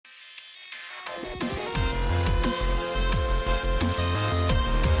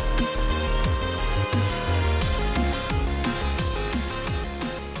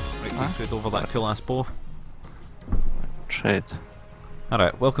trade over that cool ass bow. Trade.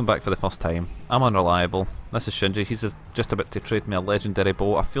 Alright, welcome back for the first time. I'm unreliable. This is Shinji. He's just about to trade me a legendary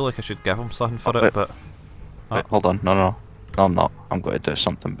bow. I feel like I should give him something for it, but... Wait, hold on. No, I'm not. I'm going to do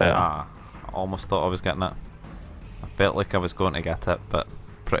something better. I almost thought I was getting it. I felt like I was going to get it, but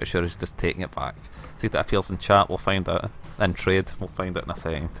pretty sure he's just taking it back. See if that appears in chat, we'll find out. In trade, we'll find it in a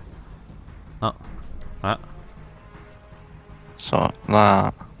second. Oh, right. So,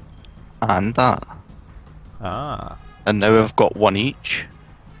 that. And that. Ah. And now we've got one each.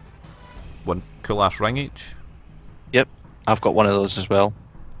 One cool ass ring each? Yep, I've got one of those as well.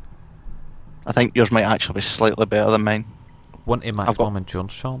 I think yours might actually be slightly better than mine. One to maximum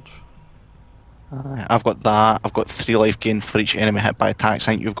endurance charge? I've got that. I've got 3 life gain for each enemy hit by attacks.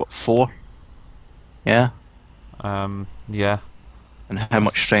 I think you've got 4. Yeah? Yeah. And how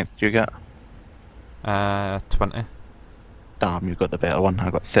much strength do you get? 20. Damn, you've got the better one.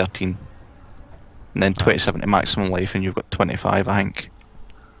 I got 13. And then 27 to maximum life, and you've got 25, I think.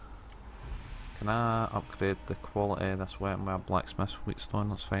 Can I upgrade the quality of this weapon with a blacksmith's wheatstone?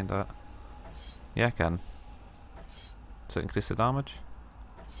 Let's find out. Yeah, I can. Does it increase the damage?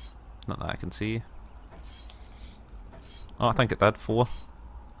 Not that I can see. Oh, I think it did. 4.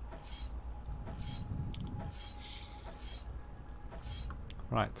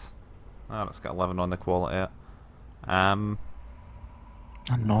 Right. Oh, let's get 11 on the quality. A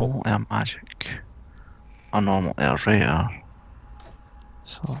normal air magic. A normal air rare.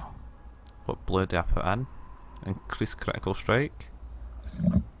 So... What blue do I put in? Increase critical strike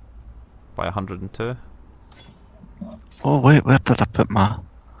by 102. Oh wait, where did I put my...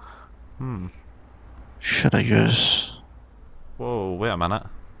 Should I use... Whoa, wait a minute.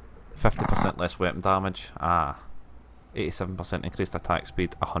 50% less weapon damage. 87% increased attack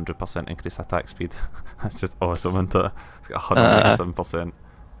speed, 100% increased attack speed. That's just awesome, isn't it? It's got 187%.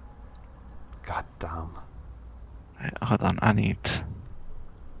 God damn. Right, hold on, I need...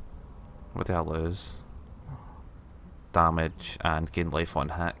 What do I lose? Damage and gain life on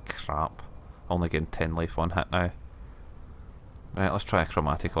hit. Crap. Only gain 10 life on hit now. Right, let's try a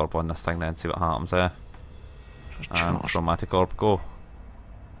chromatic orb on this thing then, see what happens there. And chromatic orb, go.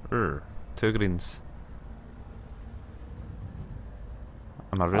 2 greens.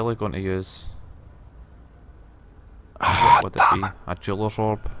 Am I really going to use... what would it be? A jeweler's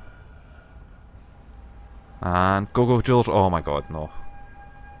orb? And go jeweler's... Oh my god, no.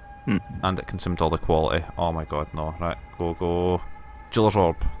 And it consumed all the quality. Oh my god, no. Right, go. Jeweler's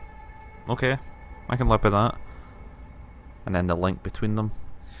orb. Okay, I can live with that. And then the link between them.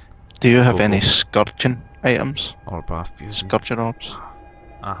 Do you have any scourging items? Or bath fusion. Scourging orbs?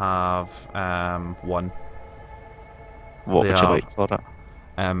 I have 1. What would you like for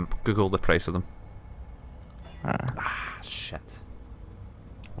it? Google the price of them. Shit.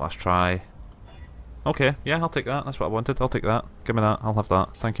 Let's try. Okay, yeah, I'll take that. That's what I wanted. I'll take that. Give me that. I'll have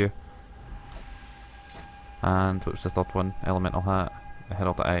that. Thank you. And what was the third one? Elemental Hat,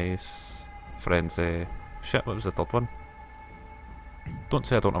 Herald of Ice, Frenzy. Shit, what was the third one? Don't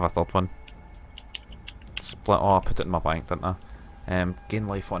say I don't have a third one. Split. Oh, I put it in my bank, didn't I? Gain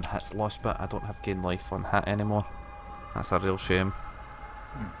life on hit's lost, but I don't have gain life on hit anymore. That's a real shame.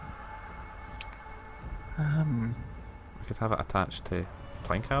 I could have it attached to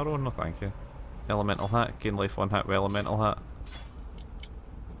Plank Arrow. No, thank you. Elemental Hat, gain life on hit with Elemental Hat.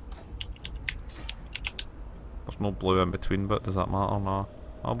 There's no blue in between, but does that matter? No.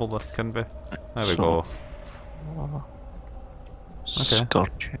 Oh, well, there can be. There we go. Okay.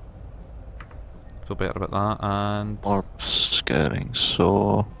 Scorching. Feel better about that, and... Orb scouring,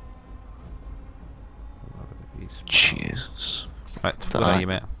 so... Jesus. Right, where are you,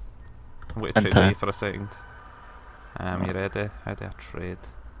 mate? I'm going to trade you for a second. You ready? How do I trade?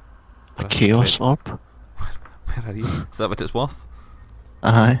 A chaos orb? Where are you? Is that what it's worth?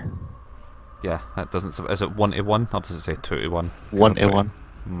 Aye. Yeah, that doesn't... Is it 1 to 1, or does it say 2 to 1? 1 to 1.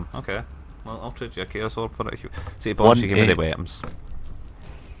 Okay. Well, I'll trade you a chaos orb for it. If you... See, boss, you give me the items. Do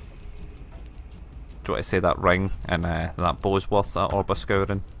you want to say that ring and that bow's worth that orb of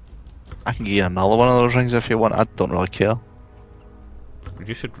scouring? I can give you another one of those rings if you want. I don't really care.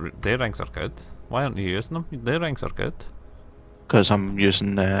 You should... Their rings are good. Why aren't you using them? Their rings are good. Because I'm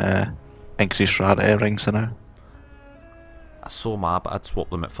using increased rarity rings now. That's so mad, but I'd swap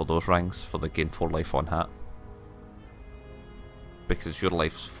them out for those rings for the gain 4 life on hit. Because your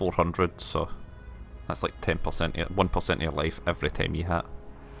life's 400, so that's like 10%, 1% of your life every time you hit.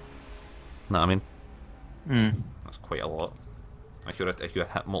 Know what I mean? That's quite a lot. If you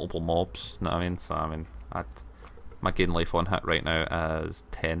hit multiple mobs, know what I mean? So I mean, my gain life on hit right now is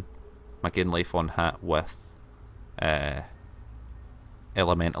 10. My gain life on hit with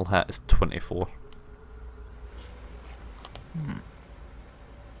elemental hit is 24.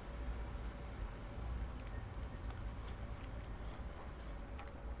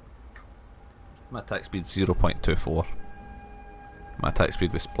 My attack speed 0.24. My attack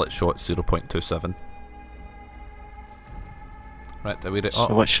speed with split shot 0.27. Right, are we ready?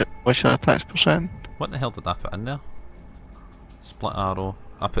 So what's your attack percent? What the hell did I put in there? Split arrow.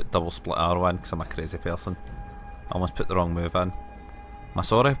 I put double split arrow in because I'm a crazy person. I almost put the wrong move in. My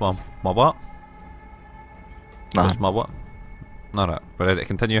sorry, my what? Nah. Just my what? Alright, we're ready to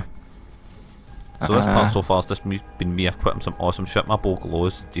continue. So this part so far has just been me equipping some awesome shit. My bow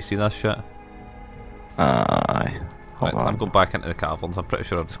glows. Do you see that shit? Aye. Right, I'm going back into the caverns. I'm pretty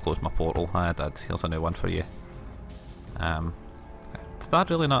sure I just closed my portal. I did. Here's a new one for you. Did that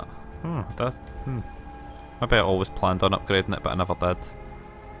really not? Maybe I always planned on upgrading it, but I never did.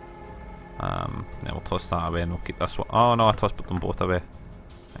 Yeah, we'll toss that away and we'll keep this one. Oh no, I tossed them both away.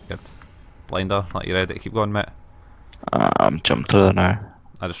 Right, good. Blinder, like you ready to keep going, mate? I'm jumping through there now.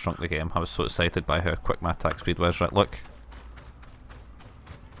 I just shrunk the game. I was so excited by how quick my attack speed was. Right, look.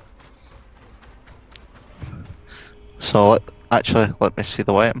 So let me see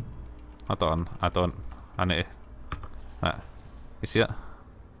the item. Hold on, I need to... Right, you see it?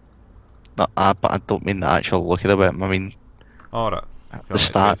 No, but I don't mean the actual look of the item. I mean Alright. the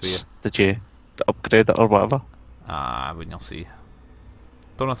stats. Did you upgrade it or whatever? When you'll see.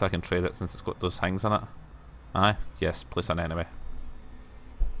 Don't know if I can trade it since it's got those things in it. Aye, yes, place an enemy.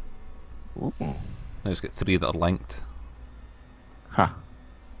 Ooh. Now it's got 3 that are linked. Huh.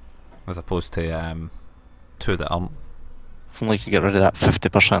 As opposed to 2 that aren't. If only you could get rid of that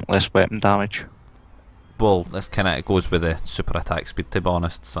 50% less weapon damage. Well, this kinda it goes with the super attack speed, to be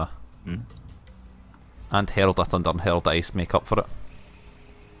honest, so. And Herald of Thunder and Herald of Ice make up for it.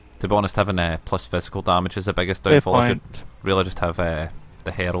 To be honest, having plus physical damage is the biggest downfall. I should really just have the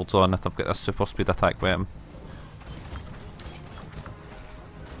Heralds on if I've got this super speed attack weapon.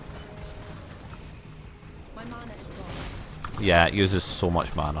 My mana is gone. Yeah, it uses so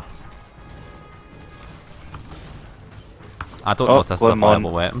much mana. I don't know if this is a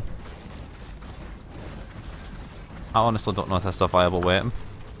viable weapon. I honestly don't know if this is a viable weapon.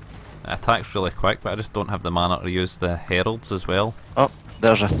 It attacks really quick, but I just don't have the mana to use the Heralds as well. Oh,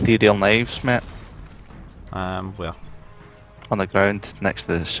 there's ethereal knives, mate. Where? On the ground, next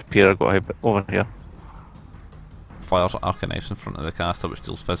to the superior, got over here. Fires Arcanifes in front of the caster, which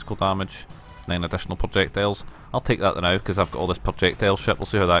deals physical damage. 9 additional projectiles. I'll take that now, because I've got all this projectile shit. We'll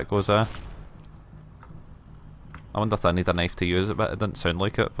see how that goes, I wonder if I need a knife to use it, but it didn't sound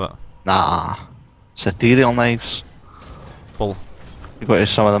like it, but... Nah. It's ethereal knives. Well... You got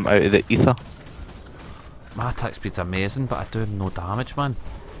some of them out of the ether. My attack speed's amazing, but I do no damage, man.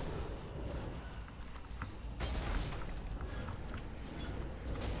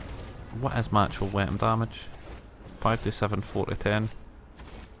 What is my actual weapon damage? 5 to 7, 4 to 10.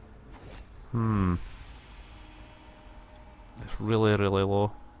 It's really, really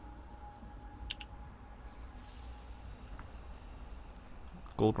low.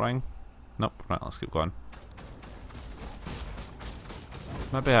 Gold ring? Nope. Right, let's keep going.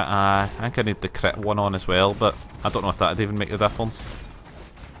 Maybe I think I need the crit one on as well, but I don't know if that'd even make the difference.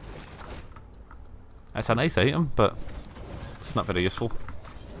 It's a nice item, but it's not very useful.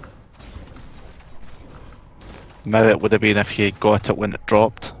 Maybe it would have been if you got it when it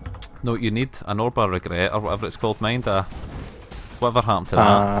dropped. No, you need an Orb of Regret, or whatever it's called, mind. Whatever happened to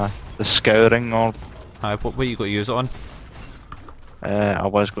that? The scouring orb. What you got to use it on? I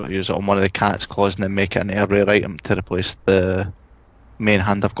was going to use it on one of the cat's claws and then make it an air rare item to replace the main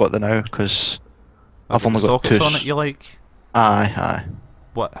hand I've got there now, because I've only got 2 sockets on it you like? Aye.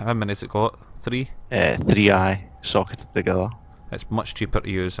 What? How many has it got? 3? 3 eye socketed together. It's much cheaper to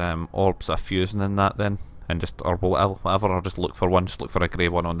use orbs of fusion than that then, and just or whatever, or just look for one. Just look for a grey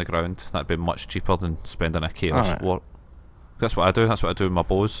one on the ground. That'd be much cheaper than spending a chaos war. That's what I do. That's what I do with my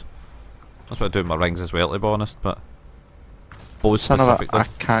bows. That's what I do with my rings as well, to be honest. But bows specifically. I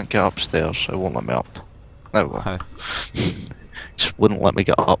can't get upstairs. It won't let me up. No. How? Just wouldn't let me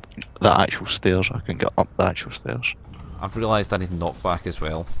get up the actual stairs. I can get up the actual stairs. I've realised I need knockback as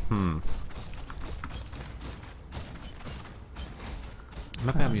well. Maybe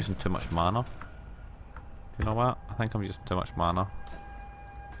I'm using too much mana. You know what? I think I'm using too much mana.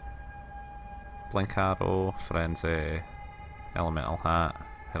 Blink Arrow, Frenzy, Elemental Hat,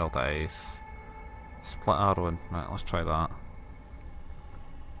 Herald Ice, Split Arrow, and right, let's try that.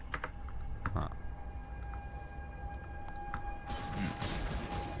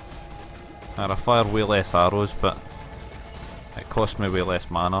 I fire way less arrows, but it costs me way less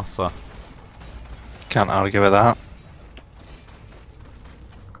mana, so... Can't argue with that.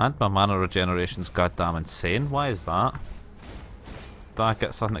 And my mana regeneration's goddamn insane. Why is that? Do I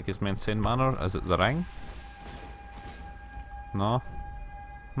get something that gives me insane mana? Is it the ring? No?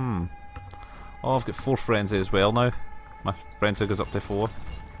 Oh, I've got 4 frenzy as well now. My frenzy goes up to 4.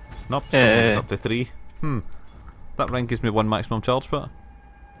 Nope, goes up to 3. That ring gives me 1 maximum charge, but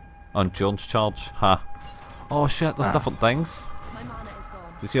endurance charge. Ha. Oh shit, there's different things. My mana is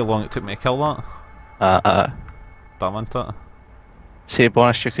gone. You see how long it took me to kill that? Damn it. See,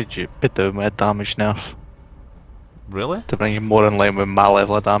 bonus you could be doing with a damage nerf Really? to bring you more in line with my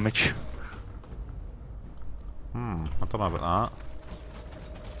level of damage. I don't know about that.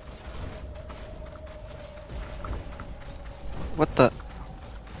 What the?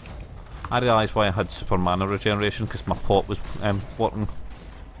 I realised why I had super mana regeneration, because my pot was working.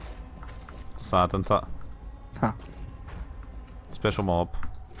 Sad, isn't it? Huh. Special mob.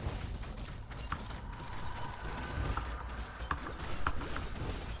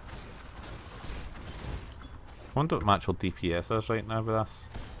 I wonder what my actual DPS is right now with this.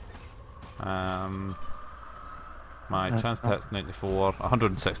 My chance to hit's 94,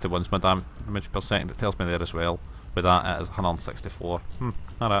 161's my damage per second, it tells me there as well. With that it is 164.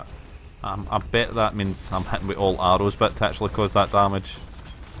 Alright. I bet that means I'm hitting with all arrows but to actually cause that damage.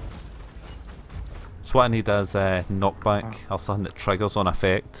 So what I need is knockback, or something that triggers on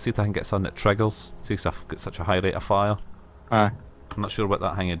effect. See if I can get something that triggers. See if I've got such a high rate of fire. Aye. I'm not sure what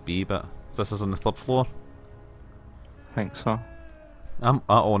that thing would be, but this is on the 3rd floor. I think so. I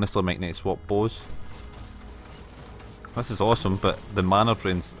honestly might need to swap bows. This is awesome, but the mana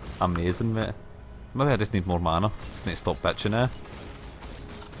drain's amazing, mate. Maybe I just need more mana. Just need to stop bitching now.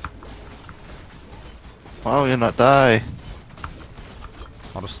 Wow, you're not die.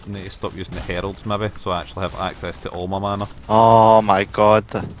 I just need to stop using the heralds, maybe, so I actually have access to all my mana. Oh my god,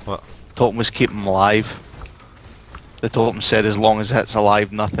 the What? totem was keeping him alive. The totem said as long as it's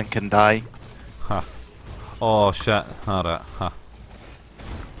alive nothing can die. Ha. Oh shit. Alright. Ha.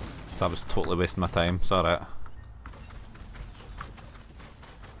 So I was totally wasting my time. It's alright.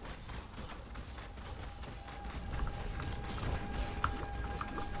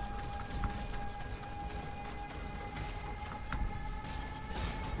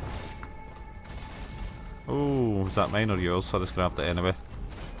 Oh, is that mine or yours? I just grabbed it anyway.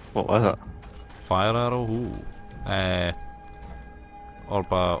 What was it? Fire arrow? Ooh.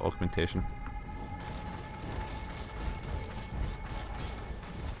 Orba augmentation.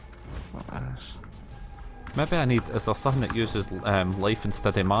 Maybe I need. Is there something that uses life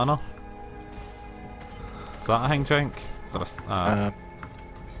instead of mana? Is that a thing, Jink? Is there a,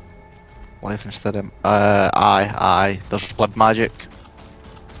 Life instead of... aye. There's blood magic.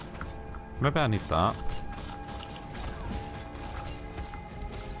 maybe I need that.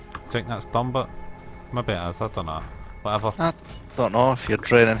 Think that's done, but maybe it is. I don't know. Whatever. I don't know if you're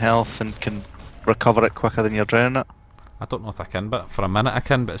draining health and can recover it quicker than you're draining it. I don't know if I can, but for a minute I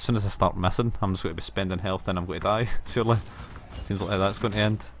can. But as soon as I start missing, I'm just going to be spending health, and I'm going to die. Surely. Seems like that's going to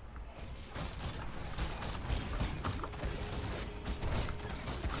end.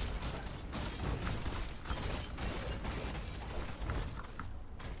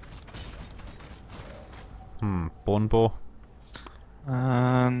 Bone bow.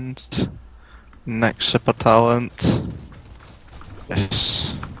 And next super talent.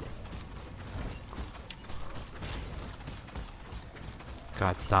 Yes.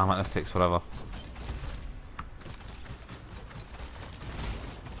 God damn it, this takes forever.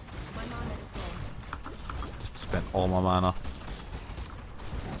 My mana is gone. Just spent all my mana.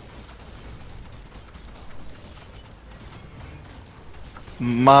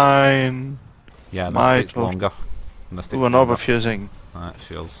 Mine. Yeah, this My takes longer. And this takes We're not longer. refusing. That's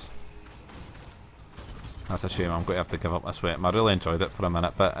yours. That's a shame, I'm going to have to give up this weapon. I really enjoyed it for a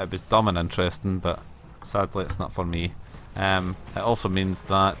minute, but it was dumb and interesting, but sadly it's not for me. It also means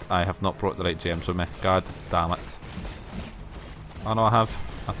that I have not brought the right gems with me. God damn it. Oh no, I have.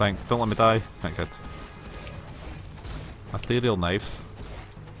 I think. Don't let me die. Right, good. Ethereal knives.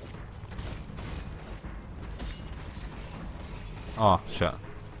 Oh, shit.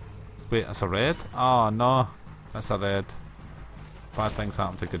 Wait, that's a red? Oh no. That's a red. Bad things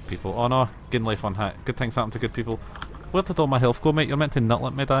happen to good people. Oh no, gain life on hit. Good things happen to good people. Where did all my health go, mate? You're meant to not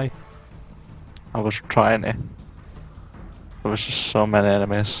let me die. I was trying to. There was just so many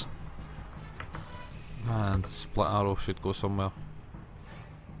enemies. And split arrow should go somewhere.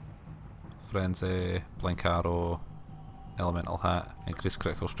 Frenzy, blink arrow, elemental hit, increased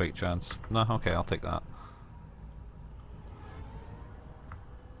critical strike chance. No, okay, I'll take that.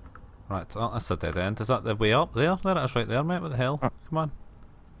 Right, oh, that's a dead end. Is that the way up there? There it is right there, mate. What the hell? Come on.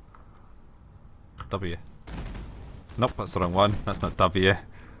 W. Nope, that's the wrong one. That's not W.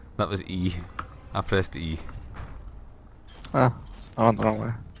 That was E. I pressed E. Ah, I went the wrong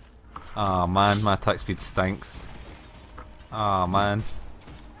way. Ah man, my attack speed stinks. Ah man.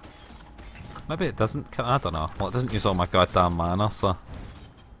 Maybe it doesn't. I don't know. Well, it doesn't use all my goddamn mana, so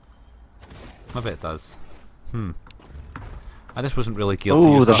maybe it does. I just wasn't really geared to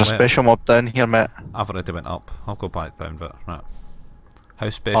Oh, use there's a that, mate. special mob down here, mate. I've already went up. I'll go back down, but right. How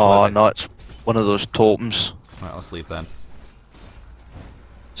special Oh is it? no, it's one of those totems. Right, let's leave then.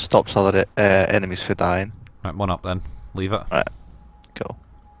 Stops other enemies from dying. Right, one up then. Leave it. Right, cool.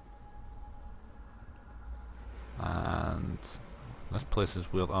 And this place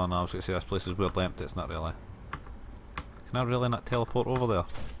is weird. Oh no, I was going to say this place is weirdly empty. It's not really. Can I really not teleport over there?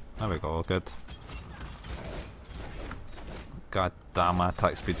 There we go, good. God damn, my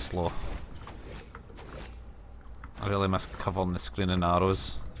attack speed's slow. I really miss covering the screen in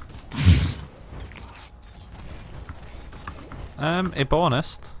arrows. To be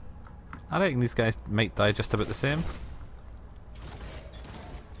honest, I reckon these guys might die just about the same.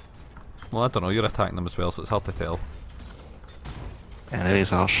 Well, I don't know, you're attacking them as well, so it's hard to tell.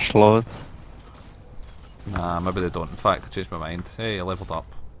 Enemies are slowed. Nah, maybe they don't. In fact, I changed my mind. Hey, I leveled up.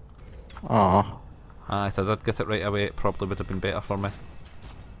 Oh, If I did get it right away, it probably would have been better for me.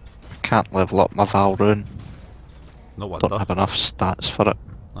 I can't level up my Val rune. No wonder. Don't have enough stats for it.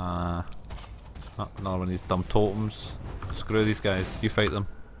 Another one of these dumb totems. Screw these guys, you fight them.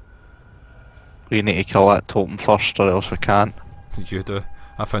 We need to kill that totem first or else we can't. You do.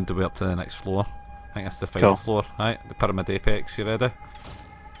 I found the way up to the next floor. I think that's the final Cool. floor. Right, the Pyramid Apex, you ready?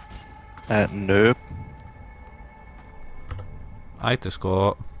 Nope. I just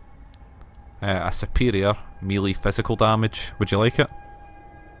got a superior melee physical damage. Would you like it?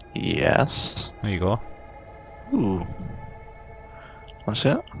 Yes. There you go. Ooh. What's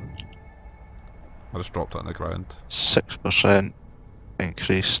it? I just dropped it on the ground. 6%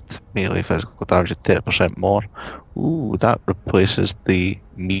 increased melee physical damage at 30% more. Ooh, that replaces the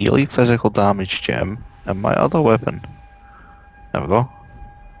melee physical damage gem in my other weapon. There we go.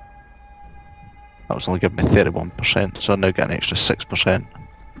 That was only giving me 31%, so I'm now getting an extra 6%.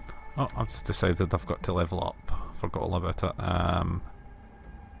 Oh, I've just decided I've got to level up. Forgot all about it.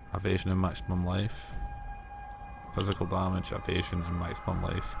 Evasion and maximum life. Physical damage, evasion and maximum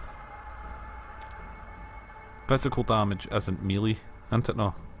life. Physical damage isn't melee, isn't it?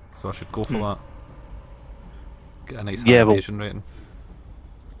 No. So I should go for that. Get a nice Yeah, well- evasion rating.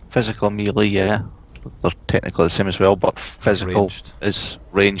 Physical and melee, yeah. They're technically the same as well, but physical Ranged. is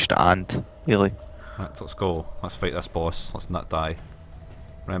ranged and melee. Right, let's go. Let's fight this boss. Let's not die.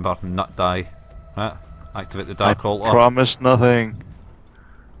 Remember, not die. Right, activate the Dark I Altar. promise nothing.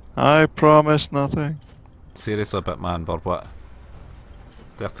 I promise nothing. Seriously, Bitman, Bird, what?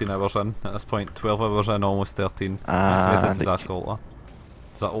 13 hours in at this point. 12 hours in, almost 13. Activated And the Dark Altar.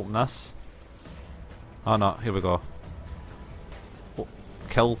 Does that open this? Oh no, here we go. Oh,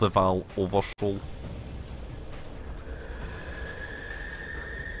 kill the Val Oversoul.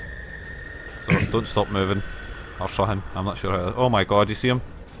 So don't stop moving. Or shut him. I'm not sure how. Oh my god, you see him?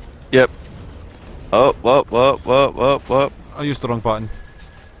 Yep. Oh, whoop. I used the wrong button.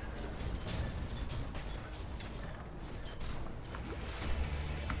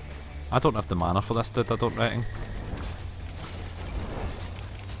 I don't have the mana for this dude, I don't reckon.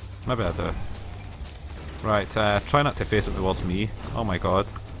 Maybe I do. Right, try not to face it towards me. Oh my god.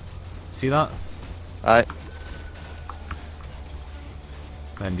 See that? Aye.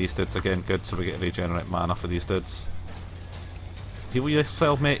 Then these dudes again, good, so we get to regenerate mana for these dudes. Heal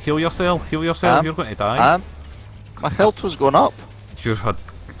yourself, mate. Heal yourself. Heal yourself. You're going to die. My health was going up. You had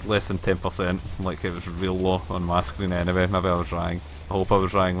less than 10%. Like, it was real low on my screen anyway. Maybe I was wrong. I hope I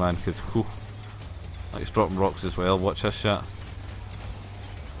was wrong, man, because, whew. Like, he's dropping rocks as well. Watch this shit.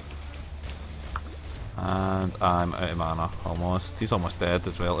 And I'm out of mana, almost. He's almost dead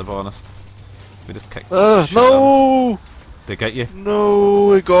as well, to be honest. We just kicked the shit out of him. No! Did it get you?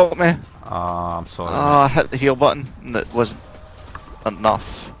 No, it got me. Ah, I'm sorry. Ah, I hit the heal button and it wasn't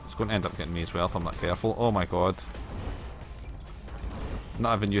enough. It's going to end up getting me as well if I'm not careful. Oh my god. Not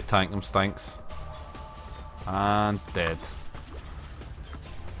having you tank them stinks. And dead.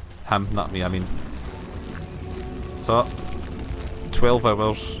 Him, not me, I mean. So, 12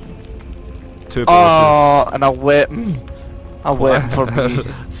 hours. 2 bosses. Oh, and a weapon. A weapon for me.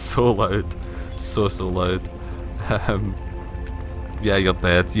 So loud. So loud. Yeah, you're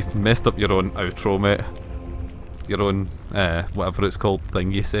dead. You've messed up your own outro, mate. Your own, whatever it's called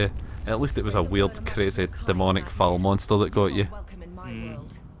thing you say. At least it was a weird, crazy, demonic foul monster that got you. Welcome in my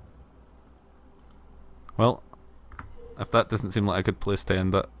world. Well, if that doesn't seem like a good place to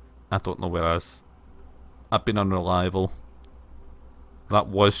end it, I don't know where else. I've been unreliable. That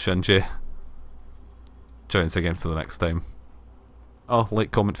was Shinji. Join us again for the next time. Oh,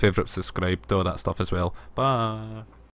 like, comment, favourite, subscribe, do all that stuff as well. Bye.